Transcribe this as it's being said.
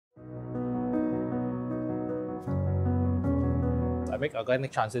make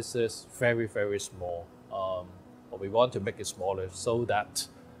organic transistors very, very small. But we want to make it smaller so that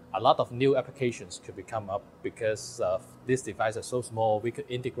a lot of new applications could become up because these devices are so small, we could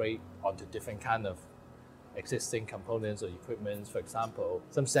integrate onto different kind of existing components or equipment. For example,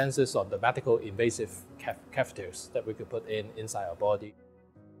 some sensors on the medical invasive catheters that we could put inside our body.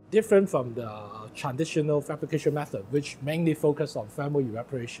 Different from the traditional fabrication method, which mainly focus on thermal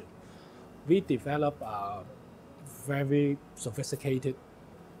evaporation, we develop a very sophisticated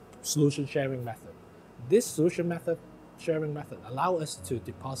solution sharing method. This solution sharing method allows us to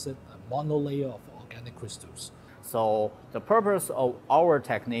deposit a monolayer of organic crystals. So the purpose of our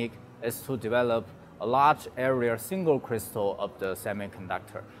technique is to develop a large area single crystal of the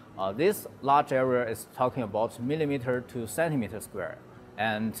semiconductor. This large area is talking about millimeter to centimeter square.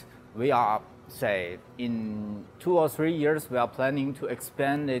 And we are, say, in 2 or 3 years, we are planning to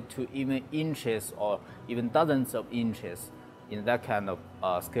expand it to even inches or even dozens of inches in that kind of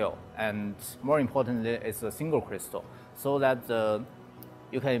scale. And more importantly, it's a single crystal, so that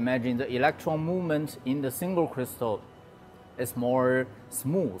you can imagine the electron movement in the single crystal is more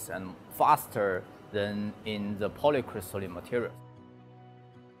smooth and faster than in the polycrystalline material.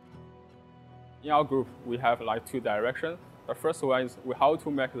 In our group, we have like 2 directions. The first one is how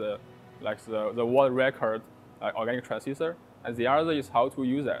to make the world record organic transistor, and the other is how to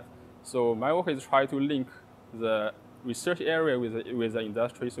use that. So my work is try to link the research area with the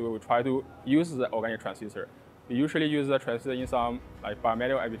industry. So we will try to use the organic transistor. We usually use the transistor in some like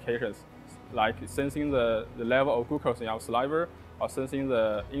biomedical applications, like sensing the level of glucose in our saliva or sensing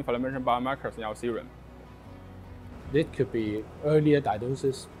the inflammation biomarkers in our serum. It could be earlier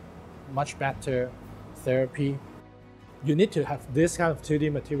diagnosis, much better therapy. You need to have this kind of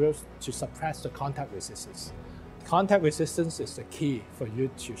 2D materials to suppress the contact resistance. Contact resistance is the key for you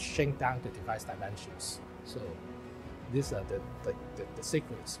to shrink down the device dimensions. So these are the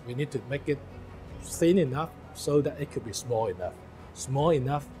secrets. We need to make it thin enough so that it could be small enough. Small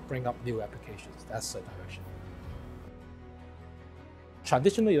enough, bring up new applications. That's the direction.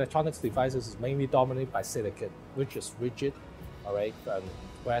 Traditional electronics devices is mainly dominated by silicon, which is rigid, all right, and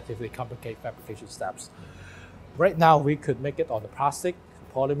relatively complicated fabrication steps. Right now, we could make it on the plastic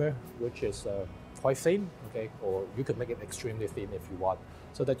polymer, which is quite thin, okay, or you could make it extremely thin if you want,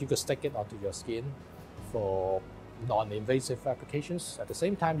 so that you could stick it onto your skin for non-invasive applications. At the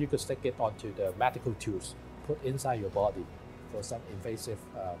same time, you could stick it onto the medical tools, put inside your body for some invasive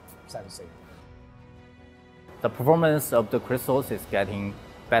sensing. The performance of the crystals is getting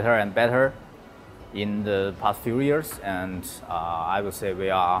better and better in the past few years, and I would say we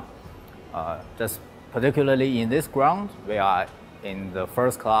are just particularly in this ground, we are in the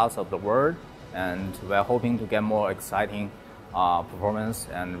first class of the world, and we are hoping to get more exciting performance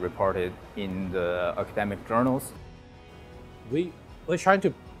and report it in the academic journals. We're trying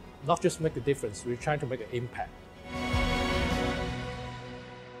to not just make a difference, we're trying to make an impact.